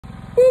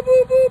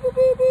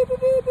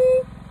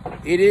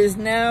It is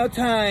now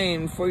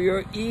time for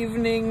your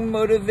evening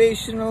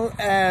motivational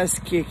ass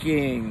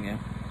kicking.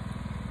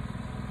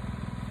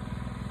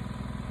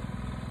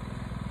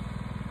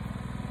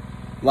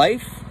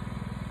 Life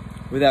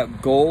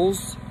without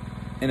goals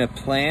and a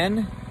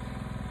plan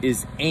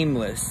is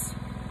aimless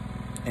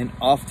and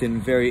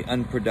often very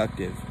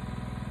unproductive.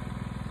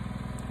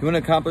 You want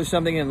to accomplish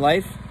something in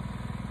life?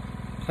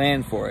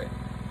 Plan for it.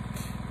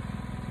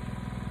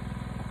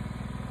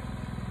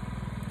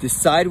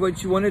 Decide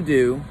what you want to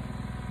do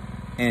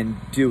and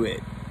do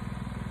it.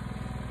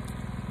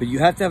 But you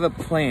have to have a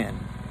plan.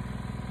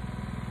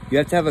 You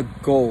have to have a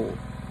goal.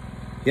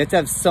 You have to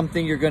have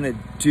something you're going to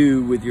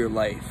do with your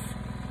life.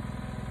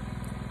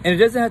 And it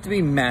doesn't have to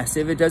be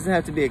massive. It doesn't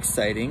have to be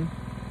exciting.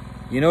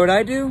 You know what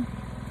I do?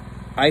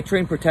 I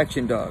train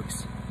protection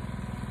dogs.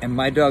 And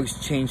my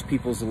dogs change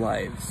people's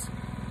lives.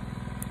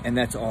 And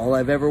that's all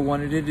I've ever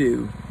wanted to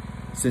do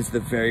since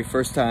the very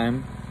first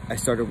time I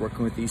started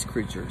working with these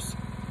creatures.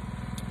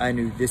 I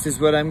knew this is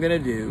what I'm going to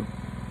do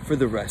for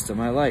the rest of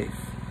my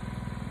life.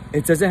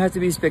 It doesn't have to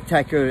be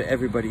spectacular to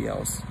everybody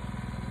else.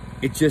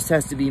 It just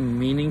has to be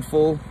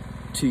meaningful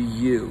to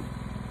you.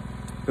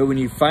 But when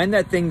you find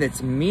that thing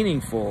that's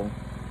meaningful,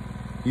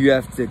 you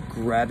have to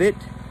grab it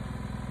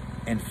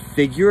and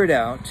figure it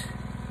out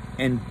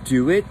and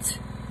do it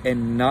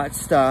and not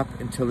stop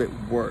until it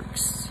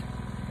works.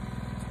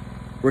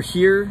 We're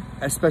here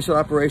at Special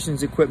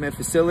Operations Equipment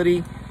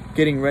Facility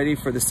getting ready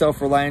for the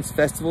Self-Reliance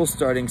Festival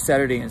starting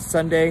Saturday and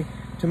Sunday.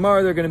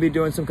 Tomorrow they're going to be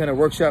doing some kind of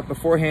workshop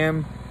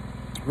beforehand.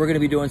 We're going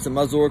to be doing some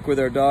muzzle work with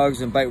our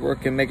dogs and bite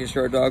work and making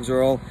sure our dogs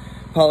are all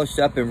polished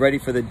up and ready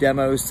for the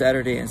demos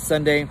Saturday and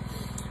Sunday.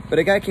 But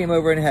a guy came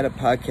over and had a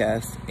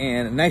podcast,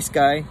 and a nice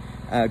guy,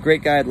 a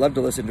great guy. I'd love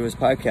to listen to his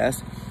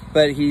podcast,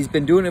 but he's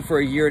been doing it for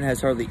a year and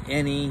has hardly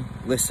any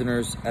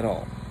listeners at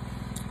all.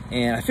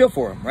 And I feel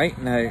for him, right?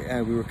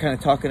 And we were kind of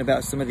talking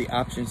about some of the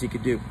options he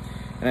could do.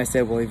 And I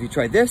said, well, have you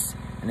tried this?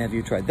 And have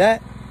you tried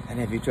that? And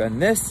have you done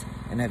this?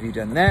 And have you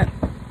done that?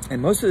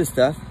 And most of the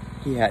stuff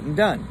he hadn't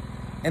done.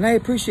 And I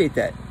appreciate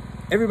that.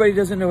 Everybody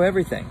doesn't know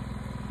everything.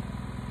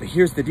 But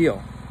here's the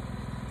deal.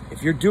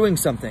 If you're doing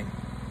something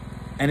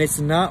and it's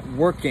not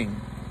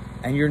working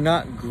and you're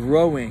not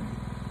growing,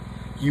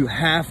 you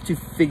have to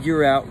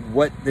figure out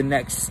what the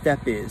next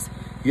step is.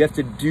 You have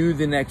to do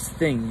the next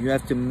thing. You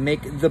have to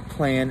make the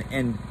plan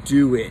and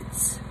do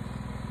it.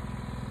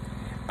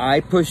 I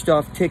pushed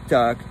off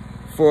TikTok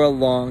for a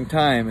long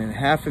time, and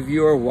half of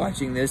you are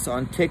watching this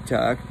on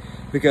TikTok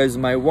because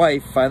my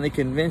wife finally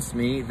convinced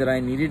me that I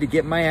needed to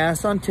get my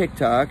ass on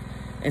TikTok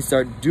and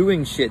start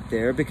doing shit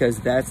there because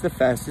that's the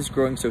fastest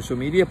growing social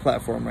media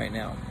platform right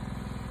now.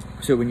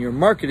 So when you're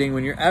marketing,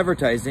 when you're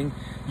advertising,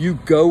 you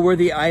go where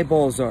the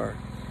eyeballs are.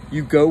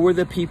 You go where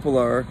the people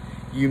are.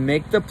 You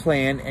make the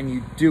plan and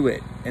you do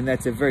it. And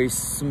that's a very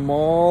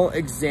small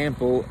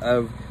example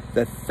of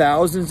the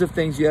thousands of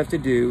things you have to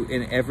do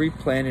in every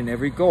plan and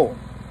every goal.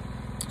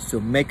 So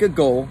make a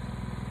goal,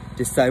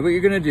 decide what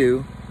you're going to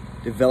do,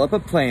 develop a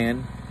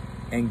plan,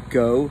 and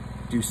go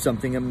do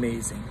something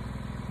amazing.